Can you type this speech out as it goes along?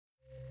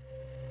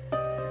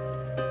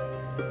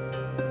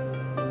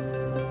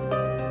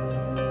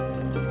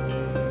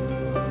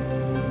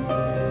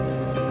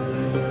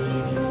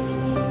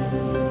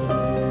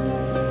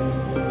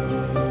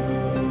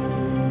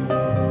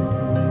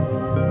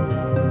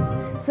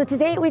So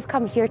today we've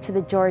come here to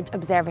the George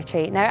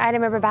Observatory. Now I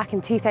remember back in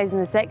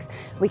 2006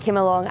 we came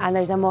along and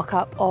there's a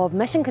mock-up of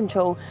mission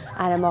control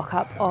and a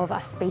mock-up of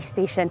a space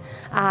station,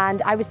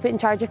 and I was put in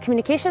charge of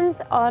communications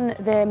on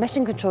the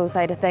mission control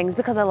side of things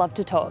because I love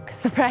to talk.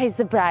 Surprise,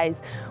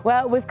 surprise.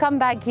 Well, we've come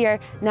back here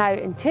now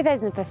in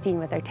 2015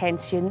 with our 10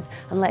 students,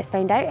 and let's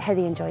find out how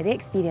they enjoy the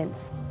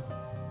experience.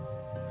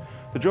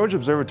 The George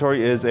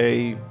Observatory is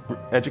an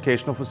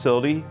educational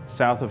facility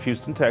south of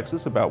Houston,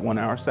 Texas, about 1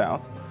 hour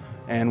south.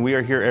 And we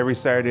are here every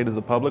Saturday to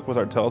the public with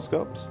our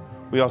telescopes.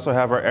 We also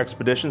have our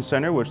Expedition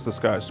Center, which the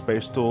Scottish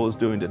Space Stool is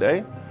doing today,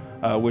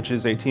 which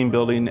is a team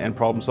building and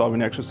problem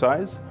solving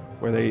exercise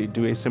where they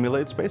do a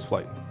simulated space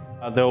flight.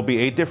 There will be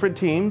 8 different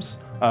teams.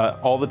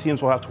 All the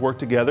teams will have to work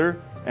together,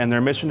 and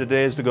their mission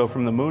today is to go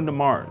from the moon to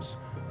Mars.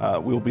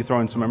 We will be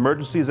throwing some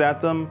emergencies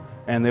at them,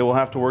 and they will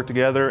have to work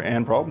together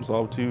and problem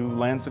solve to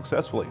land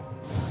successfully.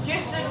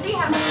 Houston, we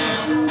have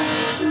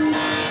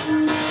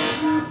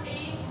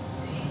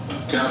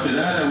Copy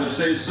that, I would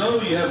say so.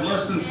 You have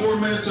less than 4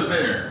 minutes of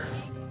air.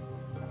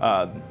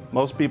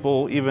 Most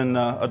people, even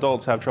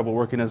adults, have trouble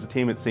working as a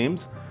team, it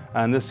seems.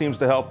 And this seems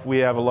to help. We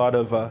have a lot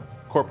of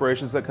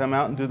corporations that come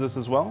out and do this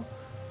as well.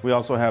 We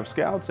also have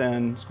scouts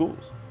and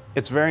schools.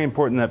 It's very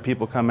important that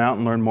people come out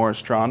and learn more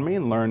astronomy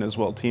and learn as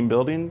well team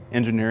building,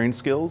 engineering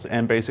skills,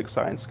 and basic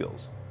science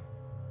skills.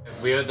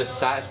 We are the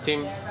SATS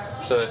team,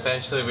 so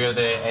essentially we are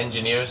the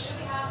engineers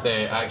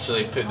that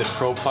actually put the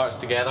probe parts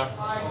together.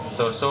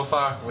 So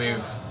far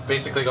we've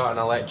basically got an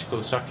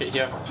electrical circuit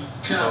here,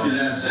 so a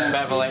bit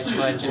of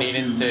electrical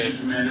engineering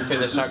to put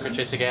the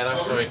circuitry together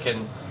so we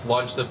can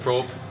launch the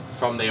probe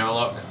from the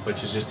airlock,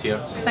 which is just here.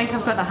 I think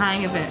I've got the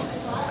hang of it,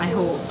 I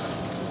hope.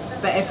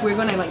 But if we're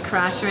going to like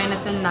crash or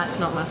anything, that's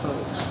not my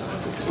fault.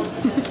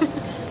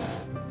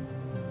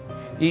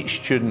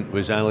 Each student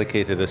was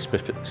allocated a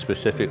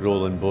specific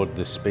role on board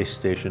the space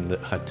station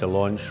that had to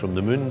launch from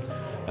the moon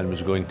and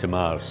was going to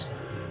Mars.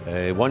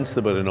 Once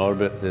they were in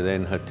orbit, they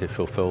then had to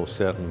fulfill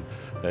certain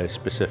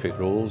specific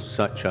roles,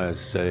 such as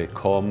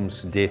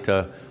comms,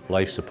 data,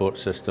 life support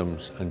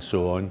systems, and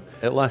so on.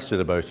 It lasted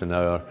about an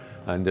hour,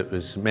 and it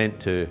was meant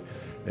to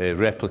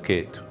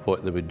replicate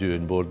what they would do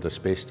on board the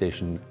space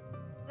station.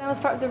 I was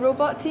part of the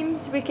robot team,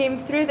 so we came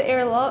through the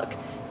airlock,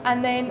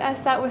 and then I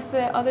sat with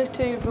the other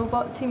 2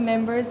 robot team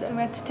members, and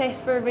we had to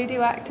test for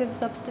radioactive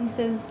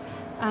substances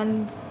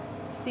and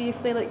see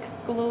if they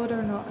glowed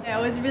or not. Yeah,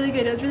 it was really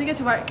good. It was really good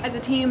to work as a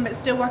team, but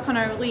still work on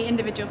our really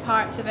individual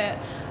parts of it.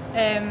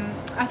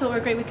 I thought we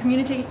were great. We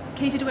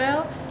communicated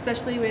well,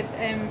 especially with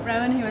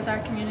Rowan, who was our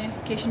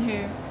communication,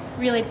 who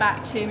relayed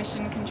back to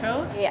mission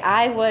control.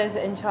 I was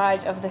in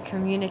charge of the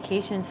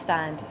communication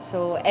stand,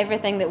 so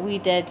everything that we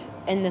did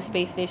in the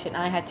space station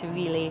I had to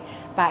relay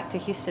back to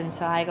Houston,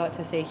 so I got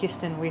to say,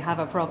 Houston, we have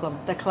a problem,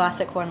 the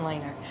classic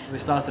one-liner. We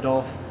started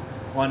off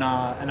in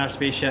our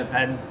spaceship,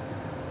 and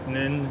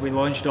then we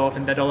launched off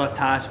and did all our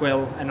tasks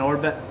while in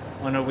orbit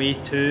on our way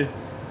to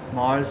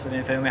Mars, and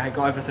then finally we had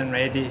got everything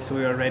ready, so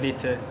we were ready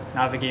to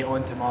navigate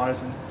onto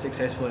Mars and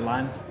successfully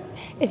land.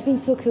 It's been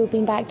so cool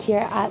being back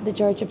here at the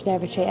George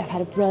Observatory. I've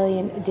had a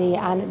brilliant day,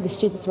 and the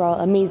students were all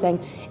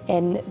amazing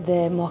in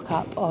the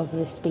mock-up of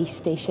the space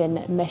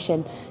station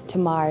mission to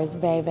Mars.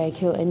 Very, very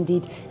cool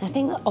indeed. And I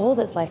think that all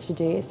that's left to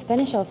do is to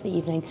finish off the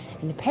evening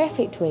in the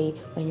perfect way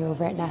when you're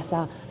over at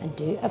NASA and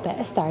do a bit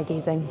of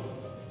stargazing.